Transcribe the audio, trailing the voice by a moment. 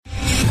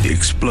The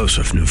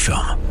explosive new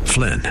film,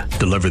 Flynn,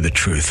 deliver the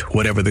truth,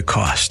 whatever the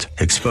cost,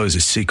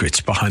 exposes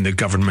secrets behind the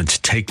government's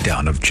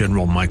takedown of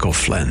General Michael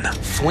Flynn.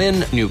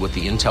 Flynn knew what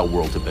the intel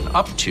world had been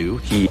up to.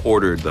 He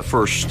ordered the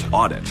first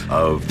audit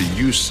of the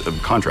use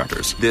of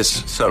contractors.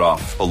 This set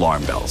off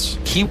alarm bells.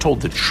 He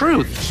told the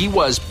truth. He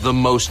was the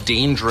most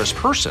dangerous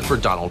person for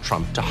Donald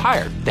Trump to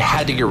hire. They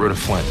had to get rid of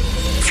Flynn.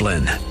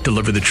 Flynn,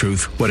 deliver the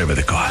truth, whatever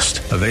the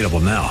cost. Available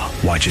now.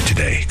 Watch it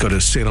today. Go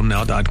to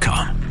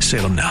salemnow.com.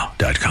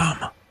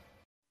 salemnow.com.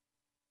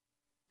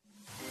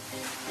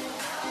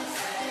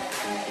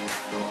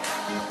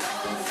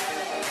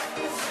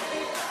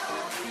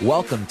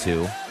 Welcome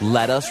to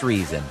Let Us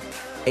Reason,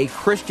 a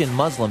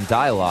Christian-Muslim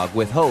dialogue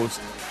with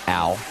host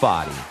Al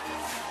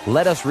Fadi.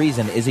 Let Us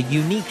Reason is a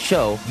unique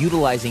show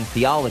utilizing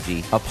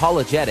theology,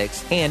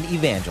 apologetics, and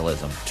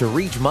evangelism to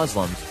reach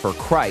Muslims for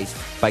Christ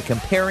by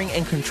comparing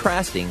and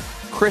contrasting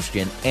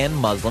Christian and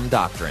Muslim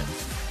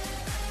doctrines.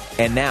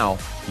 And now,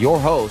 your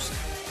host,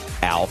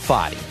 Al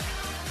Fadi.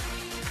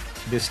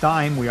 This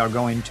time we are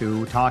going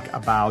to talk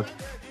about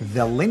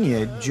the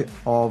lineage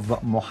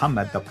of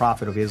Muhammad, the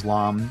Prophet of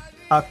Islam,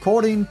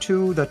 according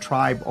to the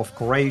tribe of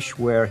Quraysh,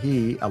 where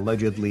he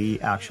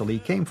allegedly actually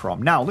came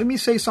from. Now, let me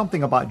say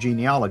something about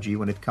genealogy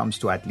when it comes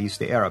to at least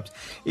the Arabs.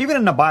 Even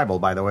in the Bible,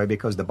 by the way,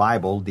 because the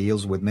Bible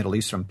deals with Middle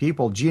Eastern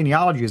people,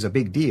 genealogy is a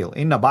big deal.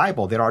 In the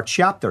Bible, there are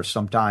chapters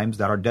sometimes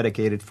that are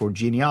dedicated for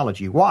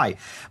genealogy. Why?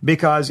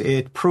 Because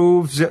it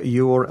proves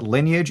your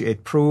lineage,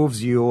 it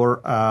proves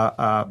your,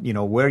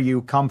 where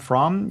you come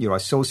from, your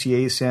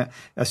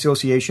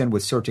association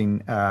with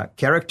certain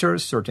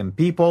characters, certain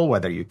people,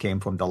 whether you came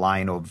from the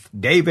line of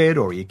David,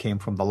 or he came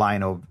from the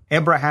line of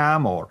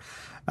Abraham,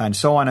 and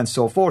so on and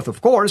so forth. Of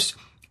course,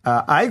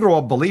 I grew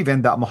up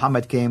believing that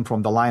Muhammad came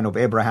from the line of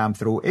Abraham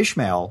through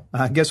Ishmael.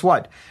 Guess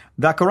what?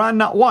 The Quran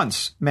not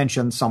once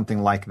mentioned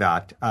something like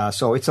that.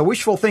 So it's a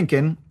wishful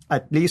thinking,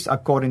 at least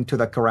according to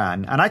the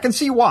Quran. And I can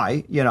see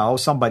why,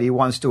 somebody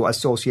wants to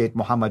associate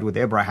Muhammad with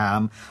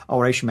Abraham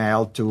or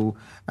Ishmael to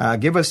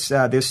give us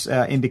this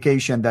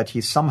indication that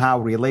he's somehow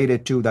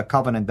related to the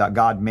covenant that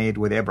God made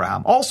with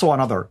Abraham. Also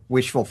another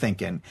wishful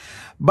thinking.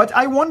 But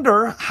I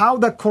wonder how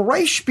the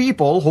Quraysh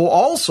people, who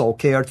also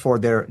cared for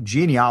their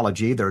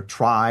genealogy, their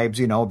tribes,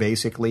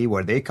 basically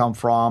where they come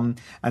from,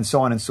 and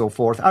so on and so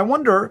forth, I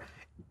wonder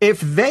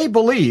if they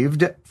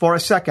believed for a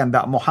second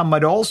that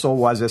Muhammad also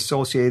was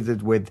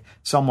associated with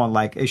someone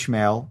like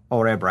Ishmael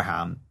or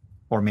Abraham,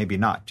 or maybe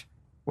not.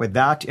 With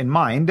that in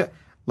mind,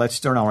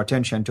 let's turn our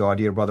attention to our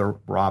dear brother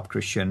Rob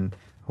Christian,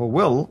 who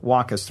will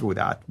walk us through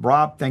that.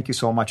 Rob, thank you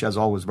so much, as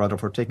always, brother,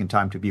 for taking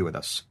time to be with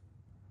us.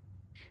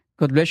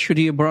 God bless you,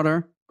 dear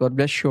brother. God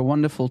bless your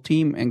wonderful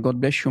team, and God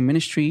bless your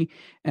ministry.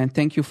 And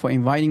thank you for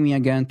inviting me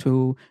again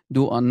to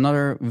do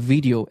another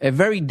video, a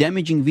very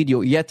damaging video,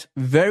 yet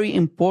very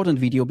important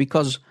video,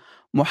 because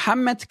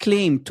Muhammad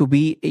claimed to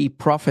be a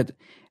prophet,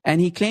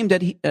 and he claimed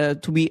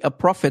that to be a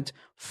prophet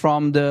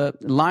from the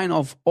line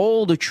of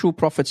all the true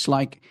prophets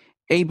like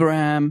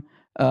Abraham,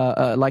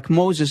 like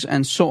Moses,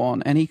 and so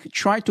on. And he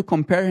tried to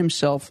compare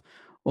himself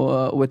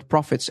with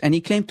prophets, and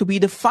he claimed to be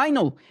the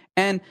final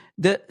and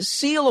the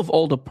seal of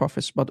all the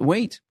prophets. But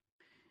wait.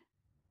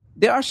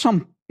 There are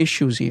some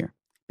issues here,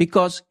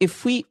 because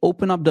if we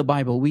open up the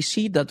Bible, we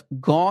see that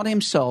God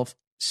himself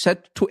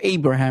said to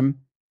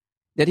Abraham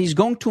that he's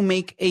going to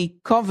make a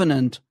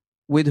covenant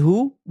with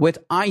who? With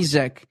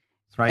Isaac.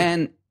 Right.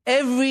 And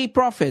every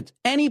prophet,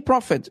 any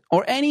prophet,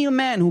 or any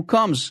man who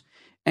comes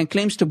and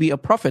claims to be a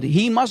prophet,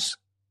 he must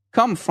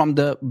come from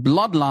the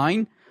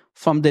bloodline,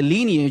 from the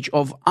lineage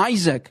of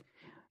Isaac,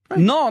 right,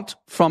 not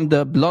from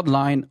the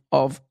bloodline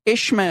of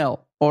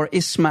Ishmael or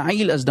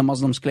Ismail, as the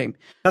Muslims claim.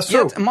 That's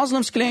true. Yet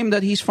Muslims claim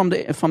that he's from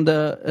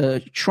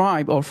the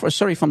tribe, or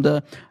from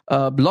the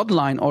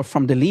bloodline, or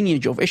from the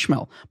lineage of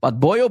Ishmael. But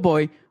boy, oh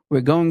boy,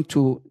 we're going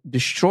to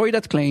destroy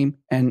that claim,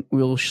 and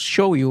we'll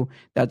show you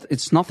that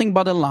it's nothing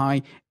but a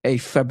lie, a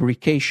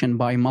fabrication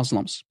by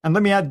Muslims. And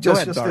let me add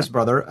just this,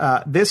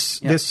 brother. This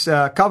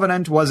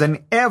covenant was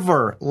an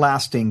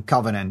everlasting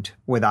covenant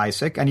with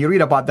Isaac. And you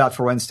read about that,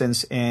 for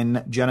instance,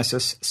 in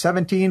Genesis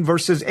 17,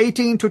 verses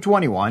 18 to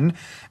 21.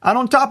 And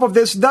on top of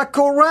this, the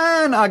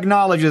Quran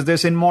acknowledges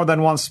this in more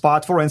than one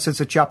spot. For instance,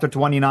 in chapter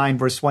 29,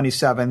 verse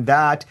 27,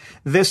 that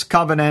this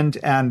covenant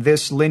and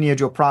this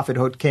lineage of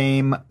prophethood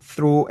came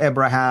through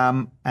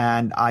Abraham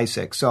and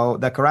Isaac. So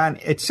the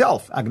Quran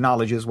itself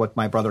acknowledges what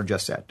my brother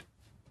just said.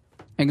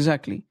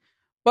 Exactly.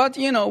 But,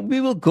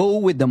 we will go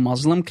with the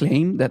Muslim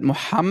claim that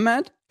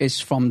Muhammad is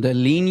from the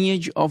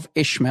lineage of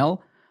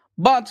Ishmael.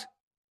 But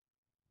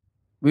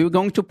we're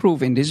going to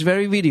prove in this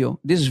very video,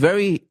 this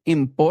very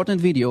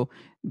important video,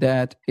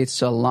 that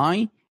it's a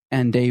lie,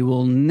 and they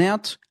will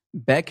not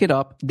back it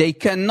up. They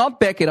cannot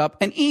back it up.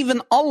 And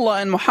even Allah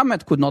and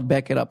Muhammad could not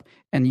back it up.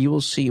 And you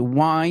will see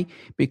why.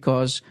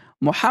 Because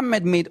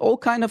Muhammad made all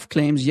kinds of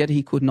claims, yet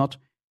he could not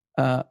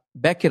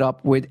back it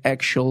up with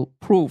actual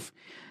proof.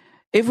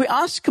 If we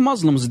ask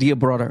Muslims, dear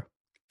brother,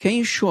 can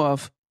you show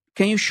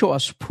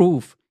us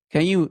proof?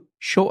 Can you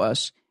show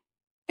us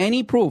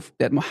any proof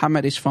that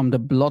Muhammad is from the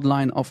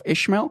bloodline of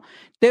Ishmael?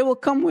 They will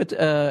come with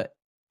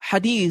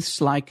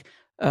hadiths like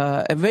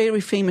a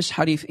very famous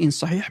hadith in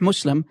Sahih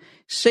Muslim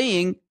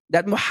saying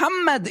that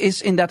Muhammad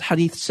is in that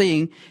hadith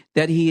saying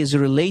that he is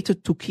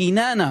related to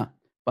Kinana.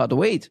 But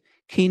wait,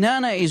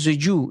 Kinana is a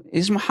Jew.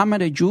 Is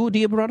Muhammad a Jew,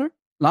 dear brother?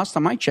 Last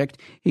time I checked,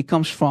 he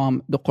comes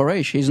from the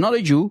Quraysh. He's not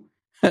a Jew.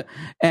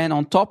 And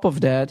on top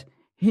of that,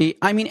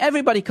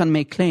 everybody can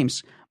make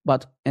claims,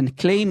 but a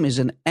claim is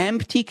an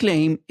empty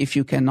claim if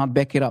you cannot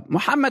back it up.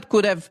 Muhammad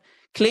could have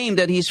claimed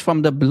that he's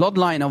from the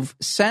bloodline of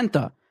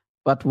Santa,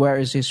 but where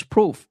is his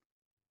proof?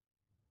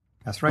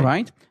 That's right.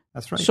 Right?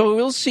 That's right. So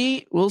we'll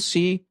see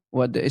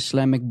what the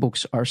Islamic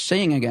books are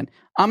saying again.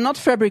 I'm not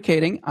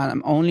fabricating.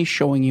 I'm only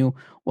showing you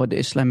what the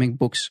Islamic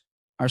books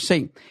are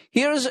saying.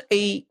 Here's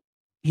a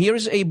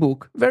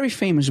book, very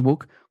famous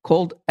book,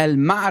 called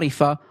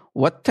Al-Ma'rifa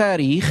wa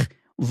Tarikh,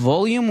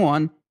 Volume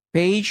 1,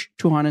 page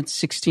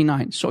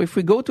 269. So if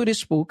we go to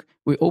this book,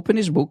 we open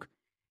this book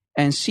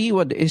and see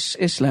what the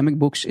Islamic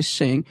books is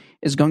saying,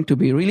 is going to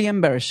be really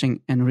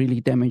embarrassing and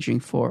really damaging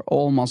for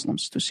all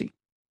Muslims to see.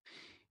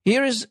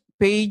 Here is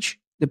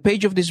the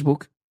page of this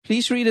book.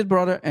 Please read it,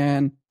 brother,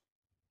 and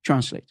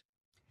translate.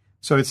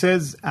 So it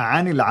says,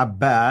 عن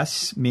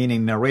العباس,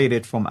 meaning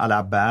narrated from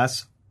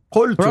Al-Abbas.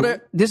 قلت,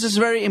 brother, this is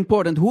very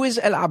important. Who is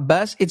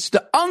Al-Abbas? It's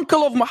the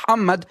uncle of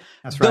Muhammad,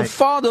 the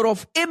father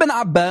of Ibn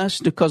Abbas,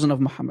 the cousin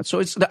of Muhammad. So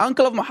it's the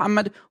uncle of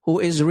Muhammad who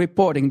is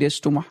reporting this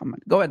to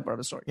Muhammad. Go ahead,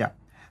 brother, sorry. Yeah.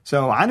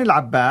 So, عن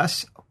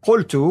العباس,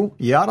 قلت,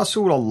 يا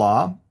رسول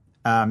الله,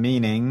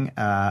 meaning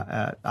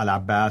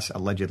Al-Abbas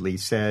allegedly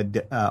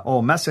said,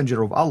 O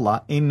Messenger of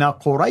Allah, إن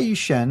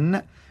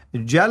قريشا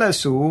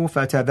جلسوا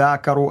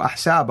فتذاكروا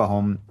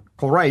أحسابهم.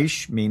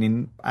 Quraysh,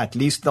 meaning at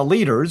least the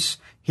leaders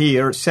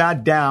here,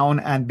 sat down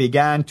and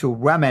began to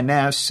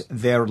reminisce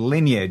their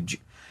lineage.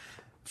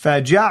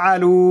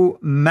 فجعلوا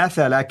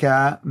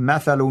مثلك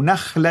مثل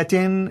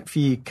نخلة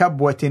في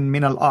كبوة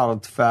من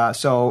الأرض.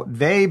 So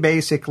they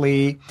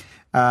basically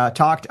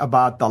talked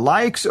about the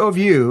likes of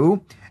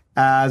you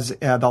as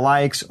the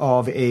likes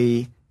of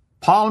a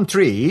palm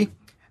tree.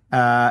 You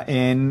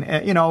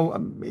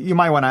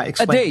might want to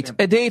explain.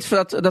 A date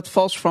that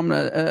falls from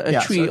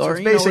a tree, so or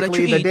it's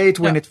basically the date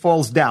when it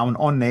falls down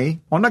on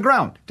the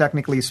ground,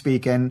 technically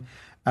speaking.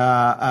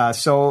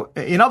 So,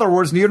 in other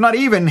words, you're not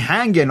even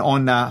hanging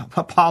on a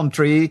palm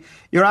tree.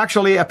 You're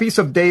actually a piece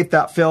of date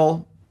that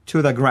fell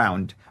to the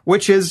ground,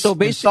 which is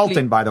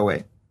insulting, by the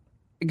way.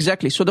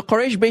 Exactly. So the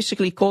Quraysh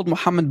basically called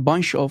Muhammad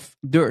bunch of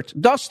dirt,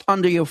 dust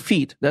under your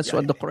feet. That's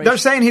what the Quraysh. They're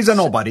saying he's a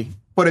nobody.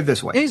 Put it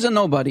this way. He's a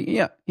nobody.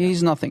 Yeah,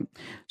 he's nothing.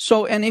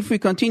 So, and if we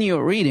continue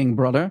reading,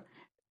 brother,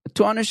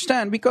 to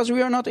understand, because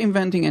we are not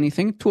inventing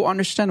anything, to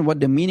understand what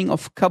the meaning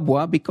of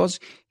kabwa,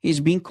 because he's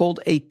being called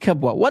a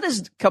kabwa. What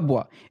is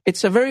kabwa?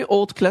 It's a very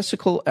old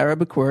classical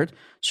Arabic word.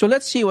 So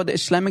let's see what the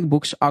Islamic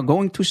books are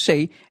going to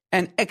say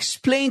and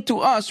explain to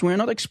us. We're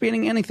not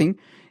explaining anything.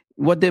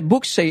 What the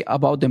books say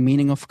about the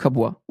meaning of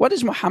kabwa. What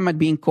is Muhammad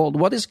being called?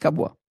 What is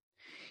kabwa?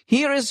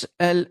 Here is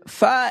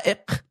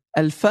Al-Fa'iq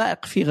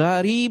fi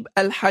Gharib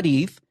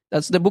al-Hadith.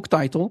 That's the book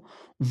title.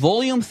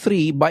 Volume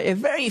 3 by a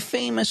very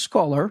famous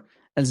scholar,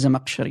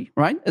 Al-Zamakhshari,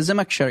 right?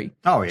 Al-Zamakhshari.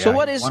 Oh, yeah. So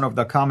what is... one of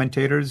the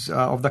commentators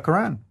of the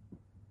Quran.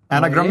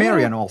 And a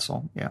grammarian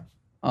also, yeah.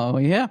 Oh,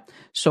 yeah.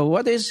 So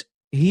what is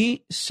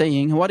he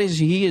saying? What is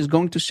he is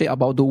going to say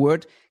about the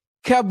word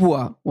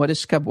kabwa? What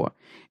is kabwa?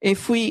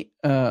 If we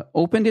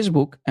open this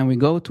book and we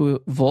go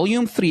to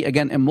volume 3,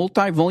 again, a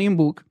multi-volume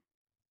book,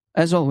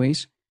 as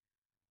always,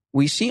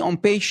 we see on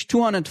page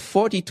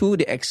 242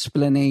 the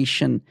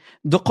explanation.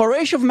 The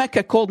Quraysh of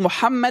Mecca called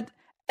Muhammad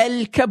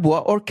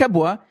al-Kabwa or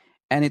Kabwa,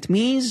 and it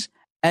means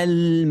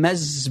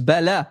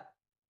al-Mazbala.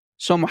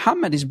 So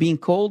Muhammad is being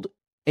called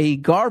a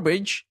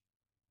garbage,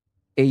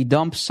 a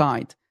dump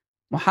site.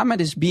 Muhammad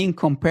is being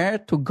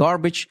compared to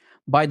garbage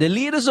by the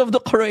leaders of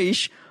the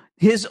Quraysh,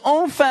 his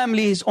own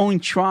family, his own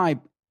tribe.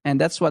 And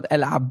that's what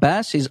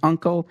Al-Abbas, his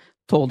uncle,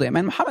 told him.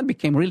 And Muhammad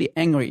became really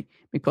angry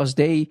because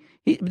they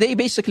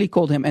basically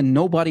called him a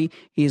nobody.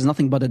 He is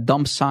nothing but a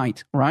dump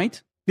site,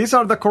 right? These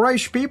are the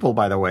Quraysh people,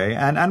 by the way.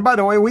 And by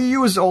the way, we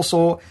use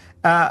also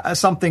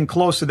something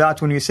close to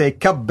that when you say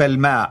kabb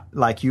al-ma,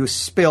 like you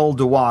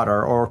spilled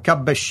water, or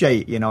kabb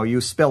al-shay,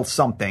 you spilled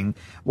something.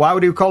 Why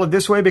would you call it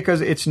this way? Because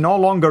it's no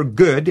longer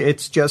good.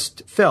 It's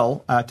just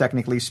fell,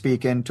 technically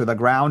speaking, to the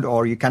ground,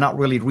 or you cannot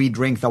really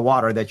re-drink the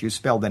water that you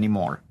spilled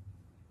anymore.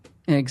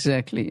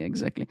 Exactly.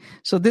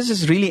 So this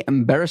is really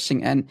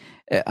embarrassing. And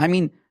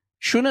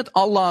shouldn't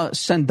Allah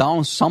send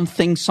down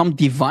something, some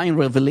divine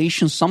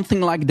revelation,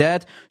 something like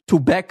that to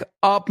back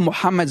up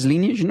Muhammad's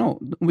lineage? No,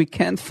 we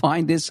can't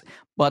find this,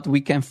 but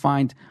we can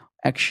find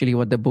actually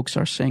what the books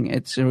are saying.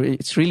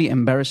 It's really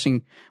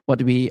embarrassing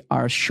what we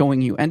are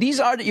showing you. And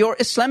these are your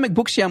Islamic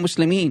books, ya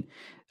Muslimin.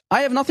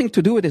 I have nothing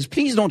to do with this.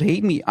 Please don't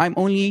hate me. I'm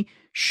only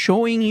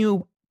showing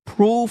you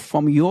proof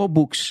from your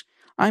books.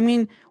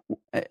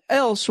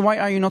 Else, why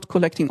are you not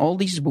collecting all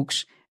these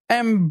books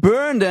and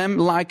burn them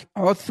like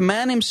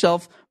Uthman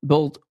himself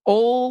burnt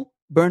all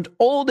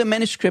the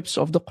manuscripts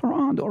of the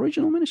Quran, the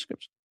original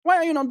manuscripts? Why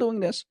are you not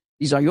doing this?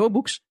 These are your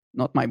books,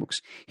 not my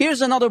books.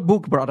 Here's another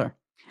book, brother.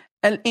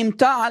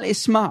 Al-Imta'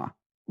 al-Isma',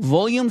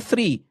 Volume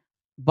 3,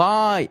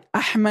 by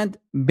Ahmed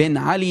bin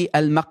Ali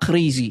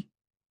al-Maqrizi.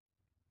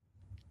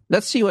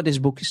 Let's see what this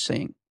book is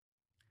saying.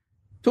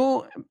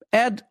 To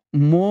add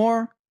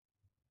more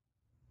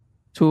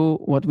to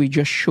what we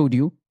just showed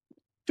you,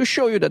 to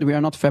show you that we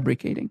are not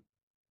fabricating.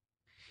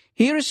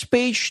 Here is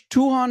page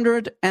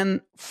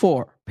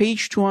 204.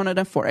 Page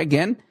 204.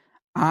 Again,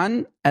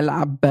 An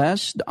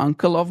al-Abbas, the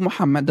uncle of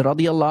Muhammad,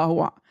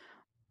 radiyallahu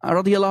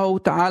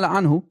ta'ala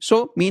anhu.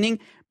 So, meaning,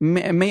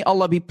 may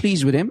Allah be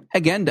pleased with him.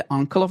 Again, the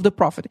uncle of the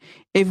Prophet.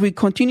 If we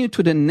continue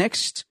to the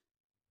next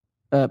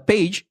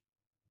page,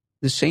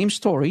 the same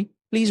story.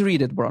 Please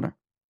read it, brother.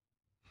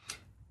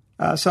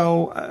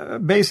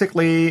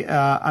 Basically,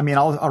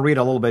 I'll read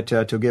a little bit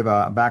to give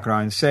a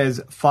background. It says,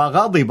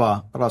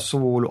 فَغَضِبَ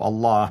رَسُولُ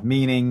اللَّهِ,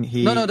 meaning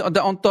he... No,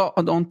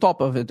 on top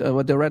of it,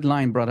 with the red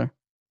line, brother.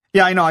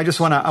 Yeah, I know. I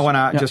want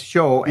to just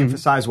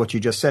emphasize what you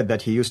just said,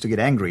 that he used to get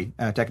angry,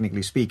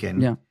 technically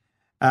speaking. Yeah.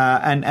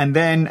 And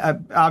then,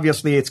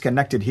 obviously, it's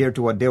connected here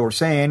to what they were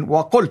saying.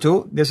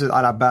 وَقُلْتُ, this is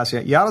Al-Abbas,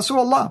 يَا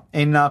رَسُولَ اللَّهِ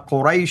إِنَّ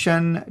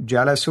قُرَيْشًا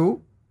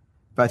جَلَسُوا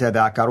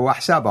فَتَذَاكَرُوا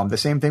أَحْسَابَهُم. The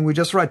same thing we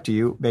just read to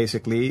you,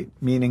 basically,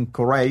 meaning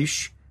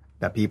Quraysh,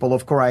 the people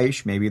of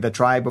Quraysh, maybe the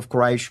tribe of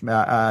Quraysh,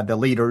 the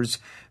leaders,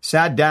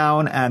 sat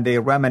down and they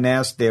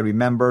reminisced, they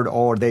remembered,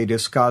 or they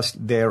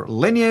discussed their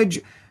lineage.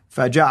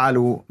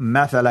 فَجَعَلُوا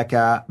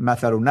مَثَلَكَ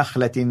مَثَلُ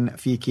نَخْلَةٍ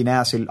فِي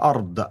كِنَاسِ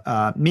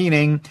الْأَرْضِ,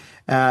 meaning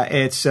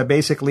it's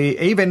basically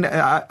even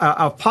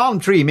a palm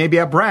tree, maybe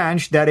a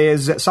branch that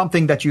is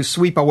something that you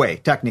sweep away,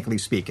 technically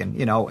speaking.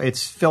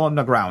 It's still on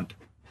the ground.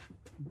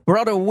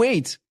 Brother,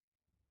 wait.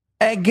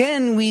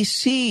 Again, we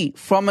see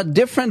from a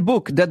different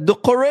book that the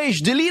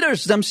Quraysh, the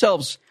leaders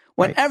themselves,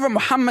 whenever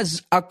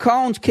Muhammad's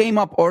account came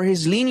up or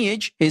his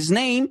lineage, his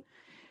name,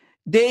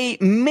 they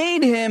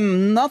made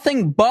him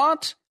nothing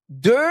but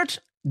dirt,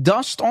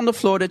 dust on the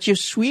floor that you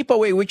sweep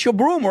away with your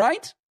broom,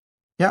 right?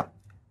 Yeah.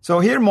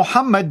 So here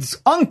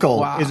Muhammad's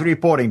uncle is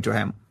reporting to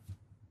him.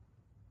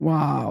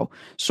 Wow.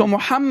 So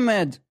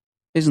Muhammad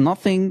is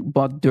nothing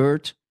but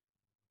dirt,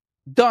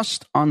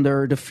 dust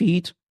under the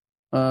feet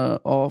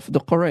of the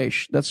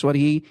Quraysh. That's what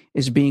he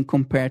is being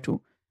compared to.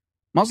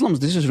 Muslims,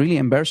 this is really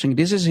embarrassing.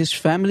 This is his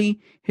family,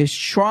 his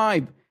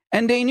tribe,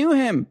 and they knew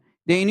him.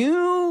 They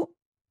knew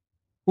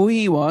who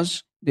he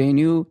was. They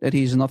knew that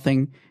he's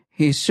nothing.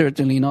 He's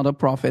certainly not a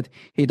prophet.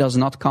 He does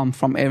not come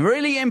from a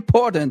really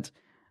important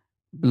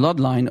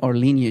bloodline or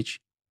lineage,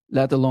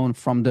 let alone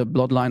from the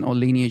bloodline or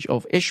lineage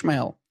of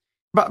Ishmael.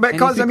 But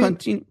because,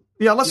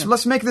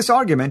 let's make this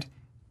argument.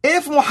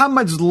 If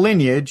Muhammad's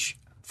lineage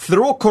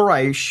through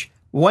Quraysh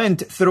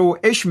went through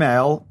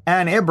Ishmael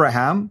and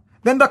Abraham,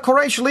 then the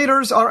Quraysh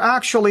leaders are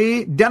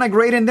actually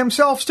denigrating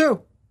themselves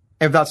too,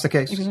 if that's the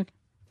case.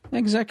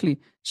 Exactly.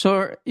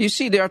 So you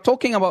see, they are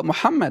talking about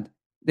Muhammad.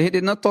 They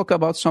did not talk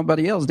about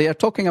somebody else. They are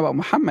talking about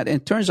Muhammad. And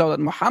it turns out that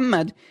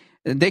Muhammad,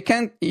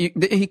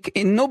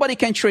 nobody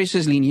can trace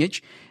his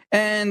lineage.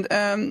 And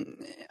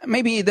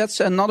maybe that's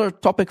another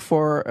topic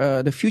for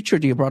the future,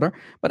 dear brother.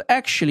 But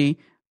actually,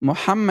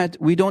 Muhammad,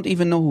 we don't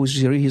even know who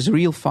his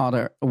real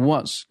father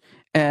was.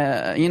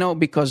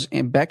 Because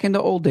back in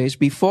the old days,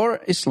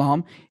 before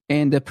Islam,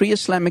 in the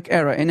pre-Islamic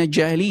era, in a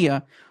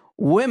Jahiliyyah,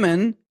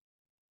 women,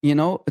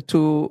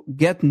 to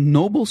get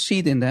noble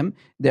seed in them,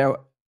 their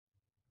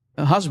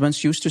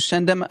husbands used to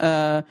send them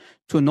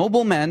to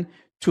noble men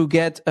to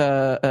get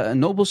a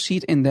noble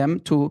seed in them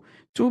to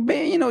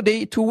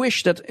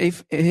wish that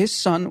if his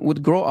son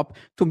would grow up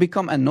to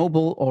become a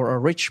noble or a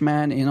rich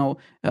man,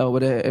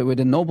 with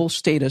a noble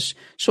status.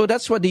 So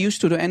that's what they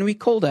used to do, and we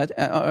call that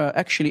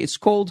actually it's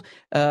called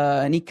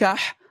nikah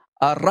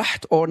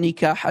al-raht or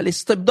nikah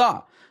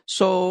al-istibda.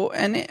 So,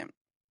 and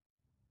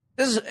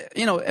this is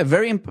a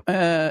very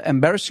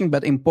embarrassing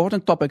but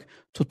important topic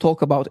to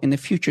talk about in the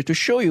future, to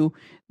show you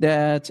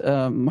that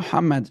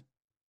Muhammad,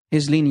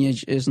 his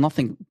lineage is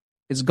nothing.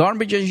 It's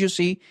garbage, as you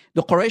see.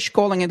 The Quraysh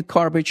calling it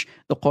garbage.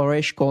 The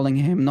Quraysh calling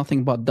him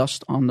nothing but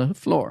dust on the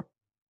floor.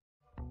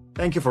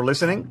 Thank you for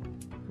listening.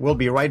 We'll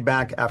be right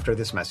back after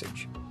this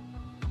message.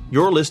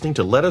 You're listening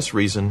to Let Us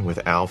Reason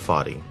with Al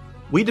Fadi.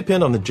 We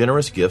depend on the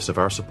generous gifts of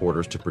our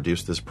supporters to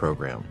produce this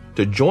program.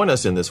 To join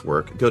us in this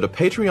work, go to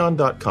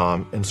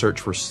patreon.com and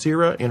search for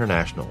CIRA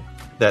International.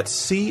 That's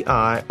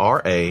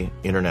CIRA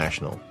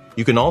International.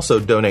 You can also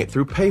donate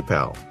through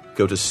PayPal.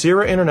 Go to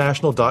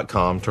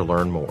CIRAInternational.com to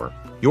learn more.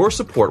 Your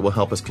support will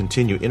help us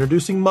continue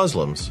introducing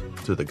Muslims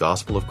to the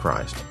gospel of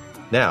Christ.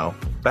 Now,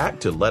 back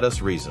to Let Us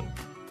Reason.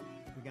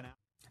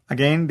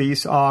 Again,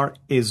 these are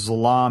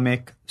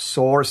Islamic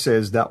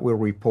sources that we're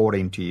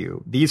reporting to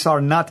you. These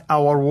are not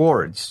our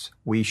words.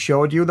 We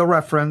showed you the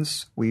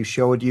reference. We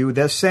showed you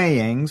the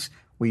sayings.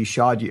 We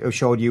showed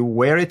you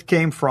where it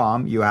came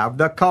from. You have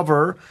the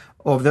cover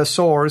of the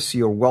source.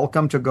 You're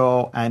welcome to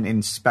go and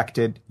inspect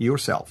it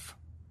yourself.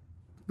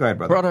 Go ahead,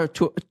 brother. Brother,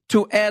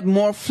 to add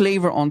more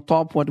flavor on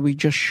top what we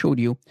just showed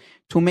you,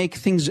 to make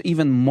things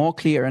even more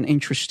clear and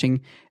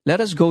interesting, let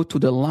us go to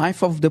the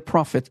life of the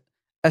Prophet,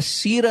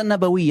 As-Sira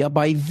Nabawiyya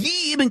by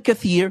the Ibn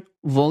Kathir,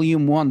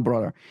 Volume 1,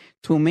 brother,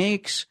 to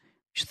make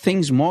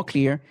things more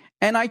clear.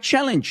 And I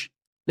challenge,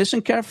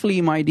 listen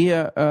carefully, my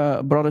dear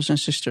brothers and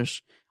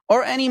sisters,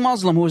 or any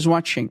Muslim who is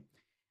watching.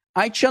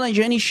 I challenge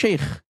any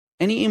sheikh,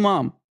 any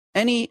imam,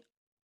 any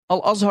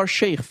Al-Azhar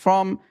sheikh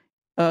from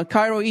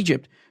Cairo,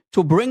 Egypt,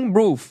 to bring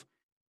proof,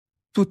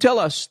 to tell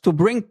us, to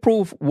bring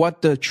proof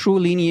what the true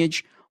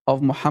lineage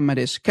of Muhammad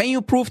is. Can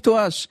you prove to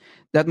us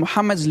that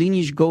Muhammad's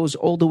lineage goes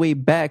all the way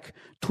back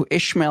to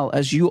Ishmael,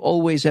 as you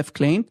always have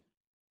claimed?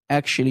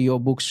 Actually, your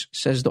books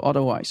says the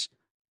otherwise.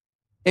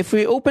 If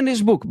we open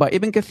this book by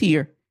Ibn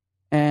Kathir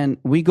and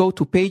we go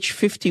to page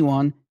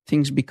 51,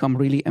 things become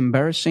really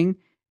embarrassing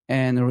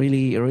and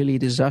really, really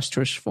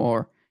disastrous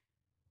for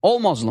all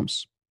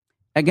Muslims.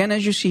 Again,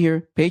 as you see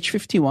here, page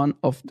 51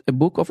 of the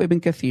book of Ibn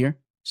Kathir,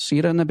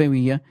 Sirah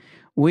Nabawiyah,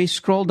 we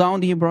scroll down,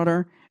 dear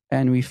brother,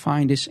 and we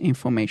find this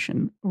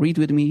information. Read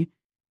with me.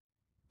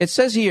 It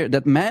says here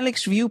that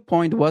Malik's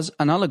viewpoint was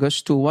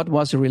analogous to what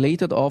was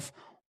related of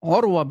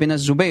Urwa bin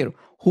Zubayr,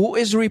 who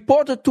is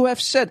reported to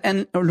have said,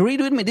 and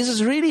read with me, this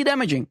is really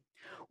damaging.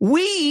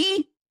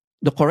 We,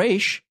 the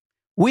Quraysh,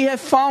 we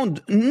have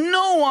found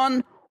no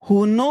one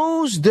who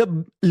knows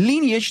the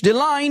lineage, the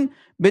line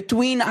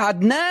between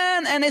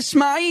Adnan and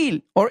Ismail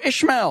or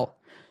Ishmael.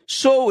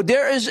 So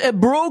there is a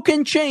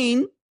broken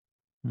chain,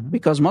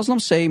 because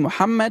Muslims say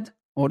Muhammad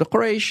or the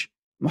Quraysh,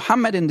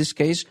 Muhammad in this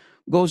case,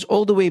 goes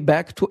all the way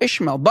back to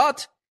Ishmael.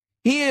 But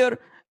here,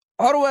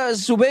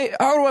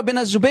 Urwa bin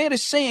Zubayr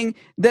is saying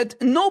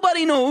that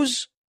nobody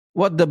knows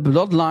what the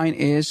bloodline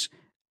is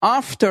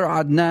after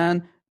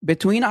Adnan,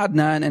 between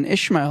Adnan and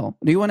Ishmael.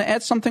 Do you want to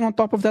add something on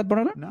top of that,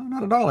 brother? No,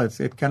 not at all.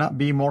 It cannot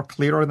be more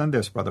clearer than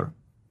this, brother.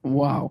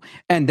 Wow.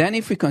 And then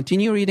if we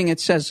continue reading, it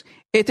says,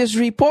 it is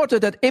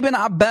reported that Ibn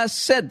Abbas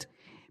said,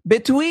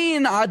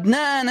 between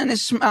Adnan and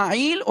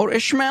Ismail or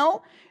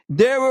Ishmael,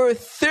 there were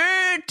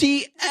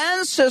 30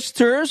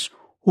 ancestors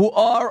who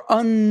are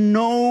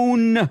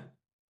unknown.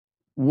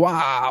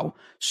 Wow.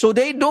 So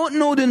they don't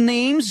know the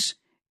names.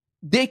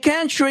 They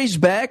can't trace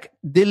back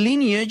the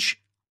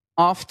lineage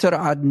after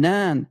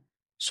Adnan.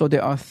 So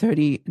there are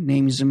 30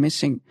 names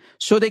missing.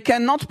 So they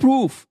cannot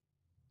prove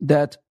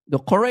that the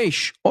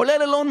Quraysh, or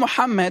let alone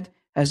Muhammad,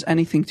 has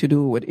anything to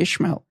do with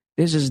Ishmael.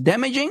 This is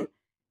damaging,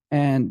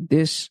 and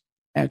this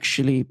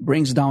actually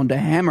brings down the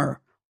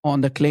hammer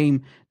on the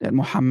claim that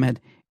Muhammad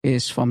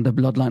is from the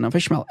bloodline of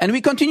Ishmael. And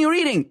we continue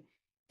reading.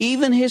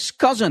 Even his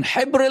cousin,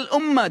 Hibr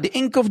al-Ummah, the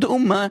ink of the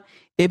Ummah,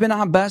 Ibn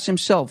Abbas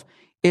himself,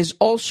 is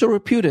also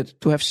reputed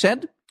to have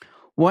said,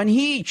 when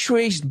he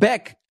traced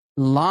back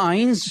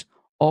lines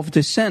of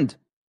descent,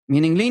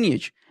 meaning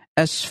lineage,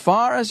 as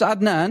far as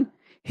Adnan,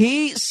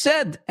 he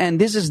said, and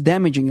this is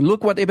damaging,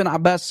 look what Ibn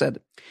Abbas said,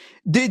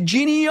 the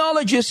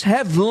genealogists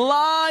have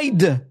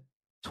lied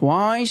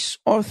twice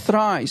or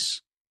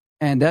thrice.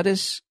 And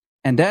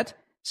that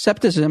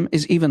skepticism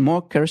is even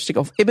more characteristic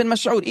of Ibn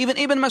Mas'ud. Even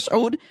Ibn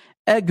Mas'ud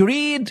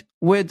agreed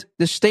with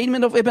the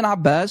statement of Ibn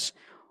Abbas,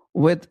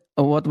 with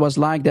what was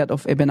like that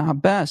of Ibn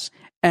Abbas.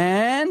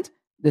 And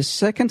the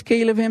second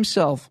caliph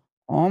himself,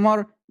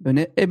 Umar bin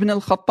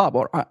al-Khattab,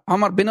 or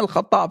Umar bin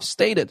al-Khattab,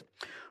 stated,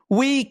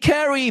 we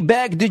carry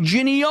back the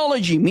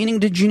genealogy, meaning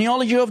the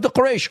genealogy of the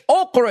Quraysh,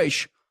 all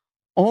Quraysh,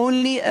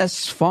 only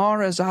as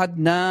far as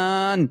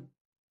Adnan.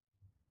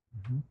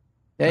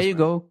 There you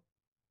go.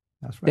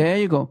 That's right. There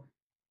you go.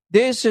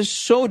 This is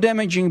so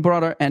damaging,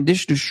 brother, and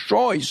this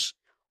destroys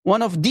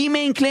one of the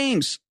main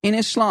claims in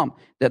Islam,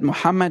 that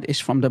Muhammad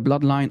is from the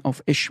bloodline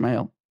of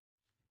Ishmael.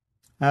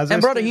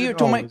 And brother, here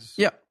to my...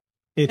 Yeah.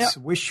 It's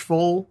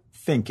wishful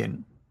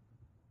thinking.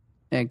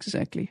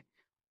 Exactly.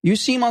 You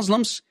see,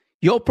 Muslims,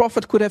 your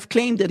prophet could have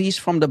claimed that he's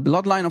from the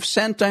bloodline of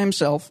Santa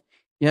himself,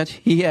 yet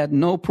he had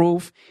no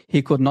proof.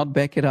 He could not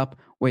back it up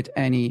with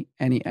any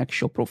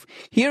actual proof.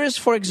 Here is,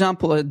 for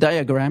example, a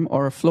diagram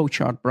or a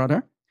flowchart,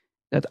 brother,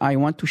 that I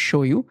want to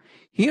show you.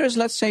 Here is,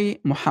 let's say,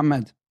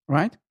 Muhammad,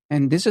 right?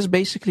 And this is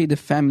basically the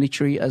family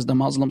tree as the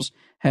Muslims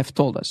have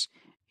told us.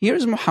 Here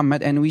is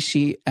Muhammad, and we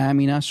see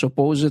Amina,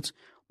 supposed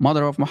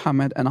mother of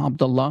Muhammad, and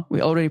Abdullah.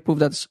 We already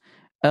proved that's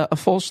a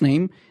false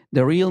name.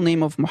 The real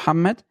name of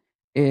Muhammad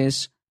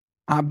is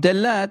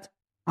Abdullah,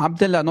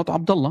 not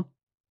Abdullah.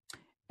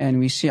 And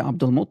we see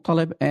Abdul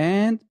Muttalib,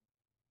 and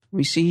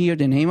we see here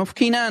the name of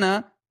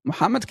Kinana.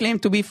 Muhammad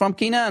claimed to be from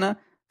Kinana.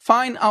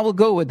 Fine, I will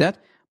go with that.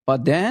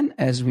 But then,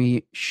 as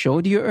we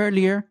showed you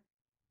earlier,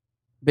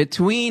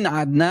 between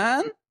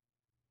Adnan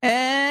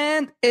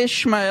and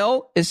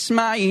Ismail,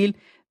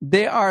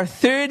 there are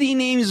 30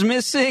 names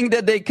missing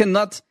that they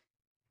cannot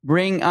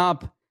bring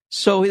up.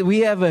 So we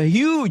have a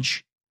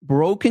huge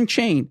broken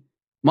chain.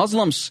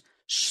 Muslims,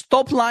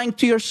 stop lying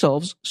to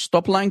yourselves.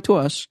 Stop lying to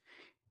us.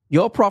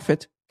 Your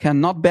prophet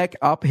cannot back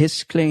up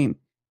his claim.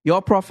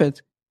 Your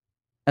prophet,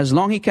 as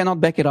long as he cannot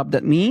back it up,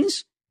 that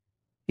means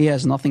he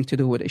has nothing to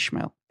do with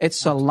Ishmael.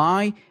 It's a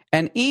lie.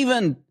 And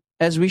even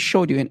as we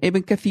showed you in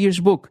Ibn Kathir's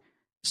book,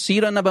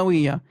 Sirah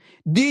Nabawiyah,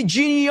 the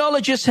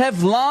genealogists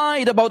have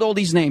lied about all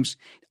these names.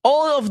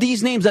 All of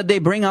these names that they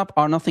bring up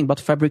are nothing but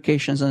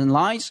fabrications and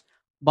lies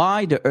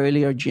by the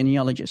earlier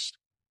genealogists.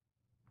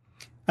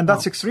 And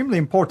that's extremely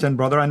important,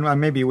 brother. And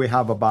maybe we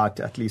have about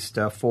at least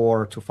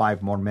 4 to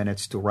 5 more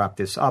minutes to wrap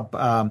this up.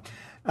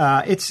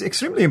 It's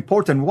extremely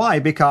important. Why?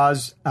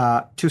 Because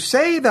to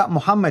say that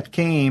Muhammad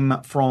came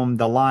from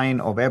the line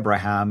of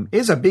Abraham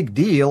is a big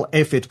deal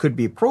if it could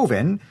be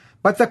proven.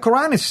 But the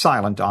Quran is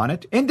silent on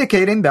it,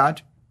 indicating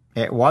that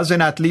it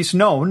wasn't at least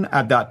known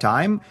at that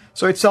time.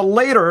 So it's a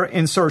later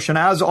insertion,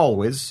 as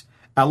always,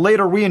 a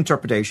later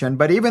reinterpretation.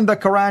 But even the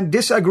Quran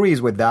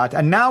disagrees with that.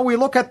 And now we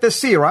look at the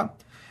Sirah.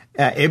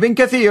 Ibn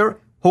Kathir,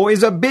 who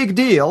is a big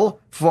deal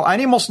for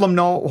any Muslim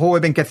know who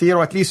Ibn Kathir,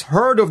 or at least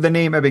heard of the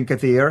name Ibn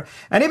Kathir.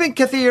 And Ibn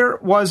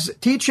Kathir was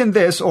teaching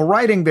this or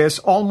writing this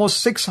almost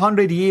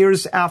 600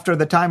 years after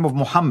the time of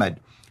Muhammad.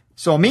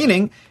 So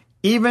meaning,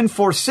 even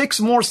for 6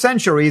 more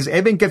centuries,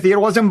 Ibn Kathir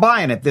wasn't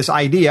buying it, this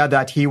idea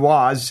that he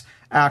was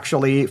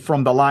actually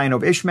from the line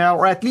of Ishmael,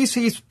 or at least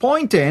he's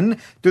pointing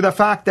to the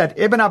fact that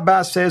Ibn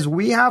Abbas says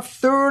we have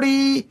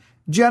 30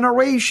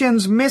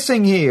 generations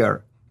missing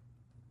here.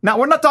 Now,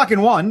 we're not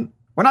talking 1,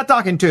 we're not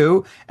talking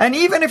 2, and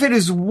even if it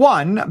is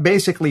 1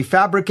 basically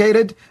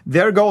fabricated,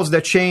 there goes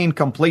the chain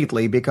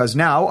completely, because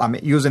now I'm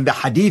using the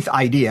hadith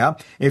idea.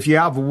 If you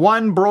have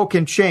 1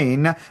 broken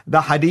chain,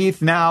 the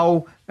hadith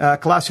now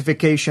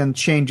classification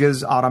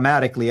changes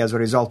automatically as a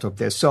result of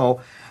this.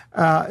 So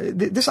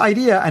this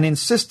idea and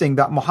insisting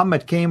that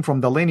Muhammad came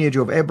from the lineage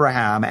of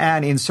Abraham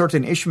and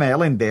inserting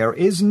Ishmael in there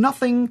is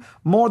nothing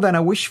more than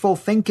a wishful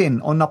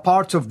thinking on the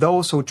part of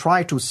those who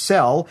try to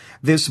sell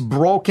this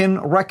broken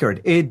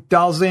record. It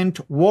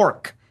doesn't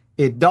work.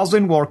 It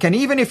doesn't work. And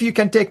even if you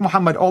can take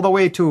Muhammad all the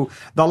way to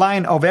the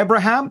line of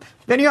Abraham,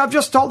 then you have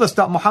just told us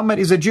that Muhammad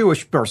is a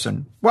Jewish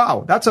person.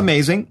 Wow, that's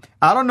amazing.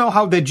 I don't know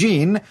how the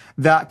gene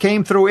that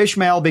came through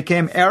Ishmael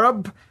became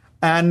Arab,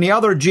 and the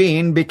other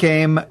gene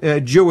became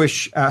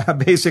Jewish,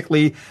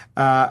 basically,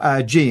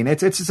 gene.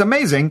 It's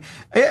amazing.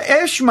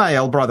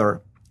 Ishmael,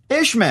 brother.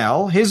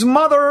 Ishmael, his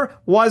mother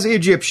was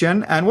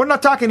Egyptian, and we're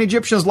not talking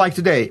Egyptians like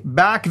today.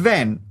 Back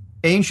then,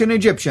 ancient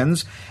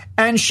Egyptians,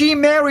 and she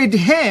married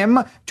him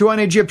to an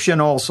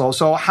Egyptian also.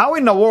 So how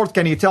in the world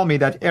can you tell me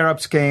that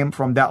Arabs came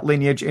from that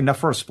lineage in the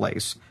first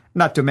place?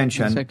 Not to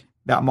mention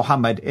that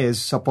Muhammad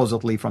is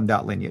supposedly from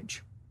that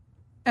lineage.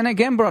 And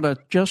again, brother,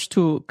 just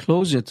to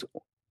close it,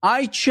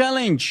 I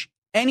challenge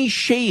any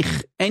sheikh,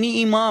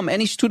 any imam,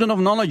 any student of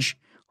knowledge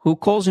who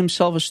calls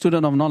himself a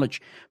student of knowledge.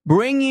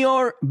 Bring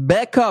your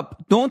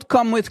backup. Don't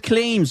come with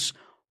claims.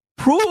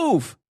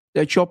 Prove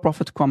that your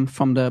prophet come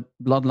from the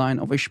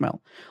bloodline of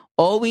Ishmael.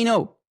 All we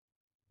know,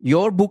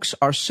 your books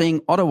are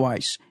saying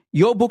otherwise.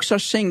 Your books are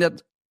saying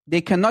that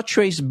they cannot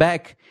trace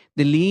back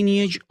the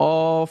lineage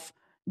of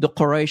the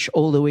Quraysh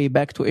all the way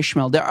back to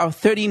Ishmael. There are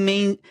 30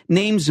 main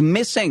names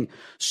missing.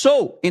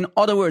 So, in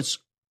other words,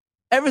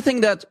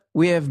 everything that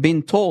we have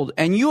been told,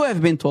 and you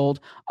have been told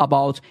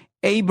about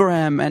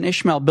Abraham and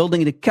Ishmael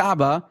building the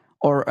Kaaba,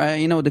 or,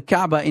 the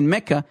Kaaba in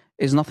Mecca,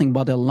 is nothing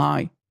but a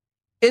lie.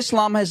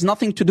 Islam has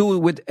nothing to do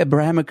with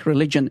Abrahamic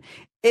religion.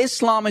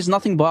 Islam is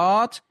nothing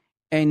but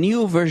a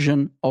new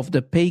version of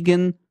the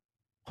pagan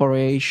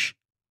Quraysh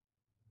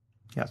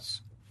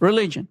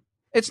religion.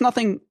 It's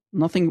nothing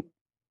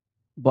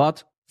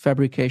but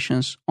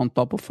fabrications on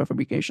top of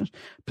fabrications.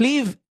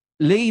 Please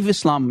leave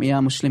Islam, ya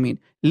Muslimin.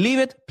 Leave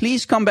it.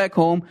 Please come back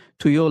home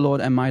to your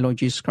Lord and my Lord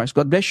Jesus Christ.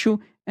 God bless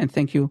you, and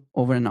thank you.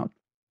 Over and out.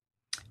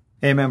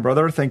 Amen,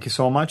 brother. Thank you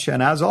so much.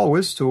 And as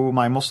always, to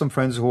my Muslim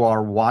friends who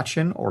are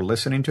watching or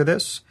listening to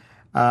this,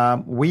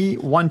 we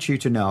want you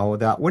to know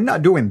that we're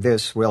not doing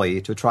this really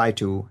to try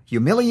to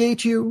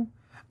humiliate you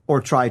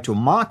or try to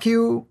mock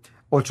you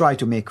or try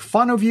to make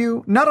fun of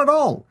you. Not at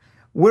all.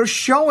 We're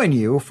showing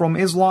you from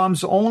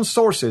Islam's own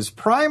sources,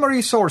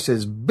 primary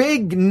sources,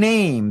 big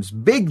names,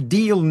 big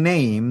deal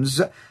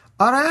names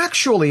are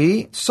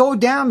actually so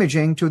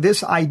damaging to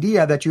this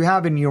idea that you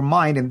have in your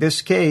mind, in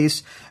this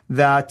case,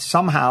 that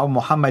somehow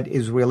Muhammad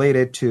is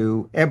related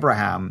to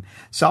Abraham,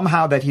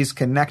 somehow that he's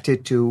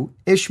connected to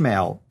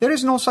Ishmael. There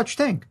is no such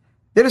thing.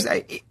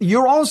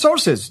 Your own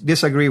sources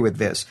disagree with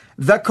this.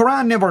 The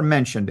Quran never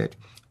mentioned it.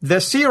 The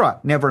Sirah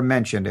never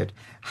mentioned it.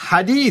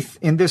 Hadith,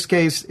 in this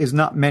case, is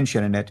not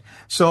mentioning it.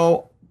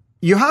 So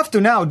you have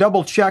to now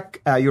double check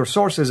your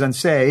sources and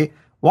say,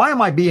 why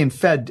am I being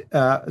fed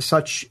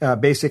such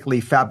basically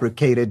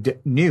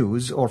fabricated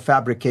news or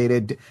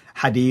fabricated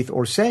hadith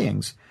or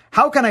sayings?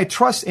 How can I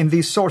trust in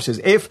these sources?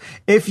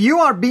 If you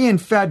are being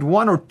fed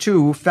 1 or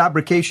 2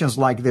 fabrications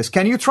like this,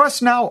 can you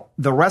trust now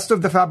the rest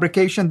of the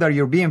fabrication that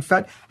you're being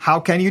fed? How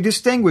can you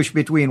distinguish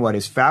between what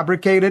is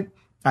fabricated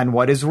and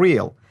what is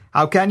real?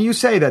 How can you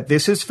say that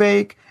this is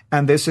fake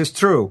and this is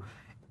true?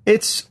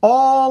 It's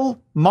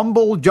all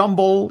mumble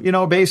jumble,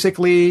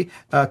 basically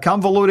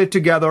convoluted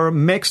together,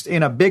 mixed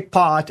in a big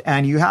pot,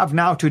 and you have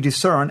now to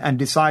discern and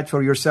decide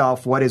for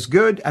yourself what is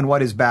good and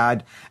what is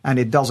bad, and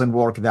it doesn't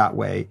work that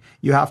way.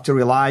 You have to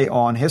rely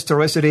on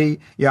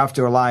historicity, you have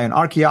to rely on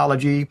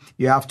archaeology,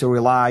 you have to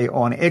rely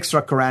on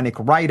extra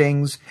Quranic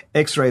writings,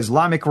 extra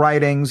Islamic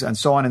writings, and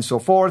so on and so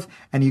forth,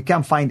 and you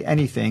can't find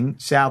anything,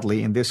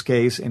 sadly, in this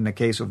case, in the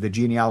case of the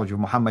genealogy of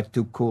Muhammad,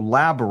 to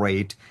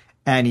collaborate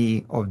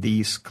any of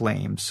these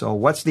claims. So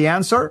what's the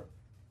answer?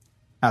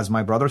 As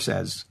my brother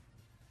says,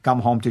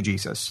 come home to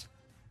Jesus.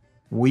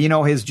 We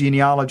know his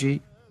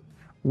genealogy.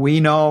 We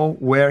know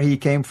where he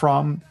came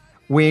from.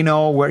 We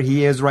know where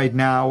he is right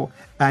now.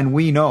 And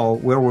we know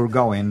where we're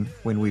going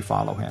when we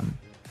follow him.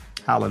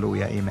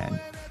 Hallelujah. Amen.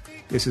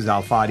 This is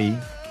Al Fadi,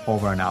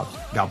 over and out.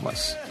 God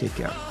bless. Take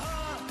care.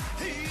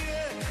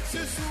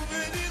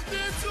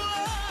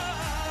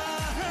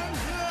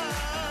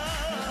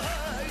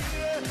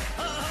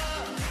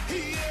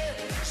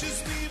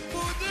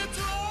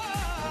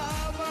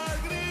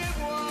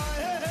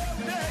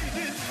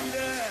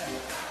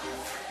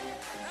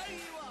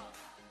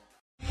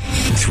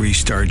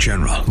 Three-star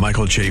General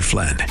Michael J.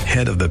 Flynn,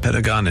 head of the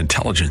Pentagon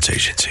Intelligence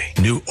Agency,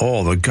 knew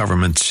all the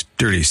government's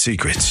dirty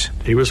secrets.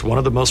 He was one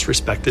of the most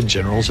respected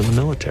generals in the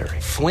military.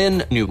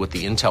 Flynn knew what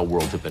the intel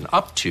world had been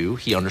up to.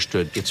 He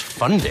understood its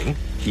funding.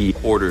 He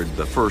ordered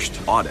the first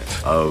audit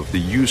of the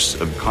use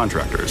of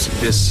contractors.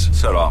 This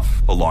set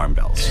off alarm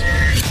bells.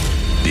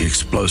 The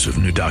explosive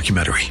new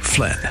documentary,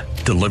 Flynn,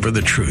 Deliver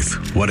the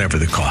Truth, Whatever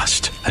the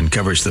Cost,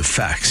 uncovers the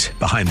facts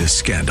behind this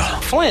scandal.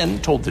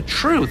 Flynn told the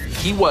truth.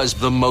 He was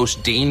the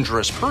most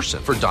dangerous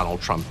person for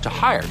Donald Trump to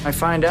hire. I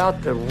find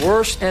out the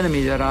worst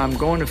enemy that I'm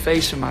going to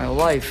face in my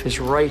life is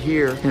right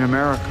here in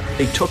America.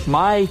 They took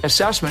my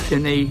assessment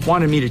and they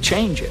wanted me to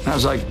change it. And I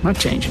was like, I'm not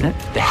changing it.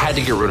 They had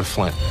to get rid of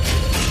Flynn.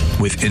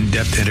 With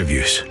in-depth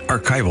interviews,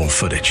 archival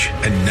footage,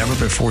 and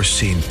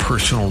never-before-seen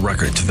personal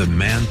records of the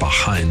man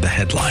behind the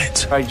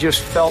headlines. I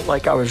just felt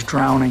like I was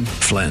drowning.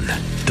 Flynn,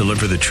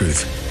 Deliver the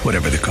Truth,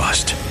 Whatever the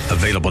Cost.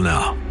 Available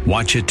now.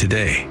 Watch it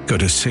today. Go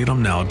to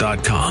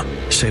salemnow.com.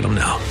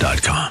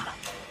 salemnow.com.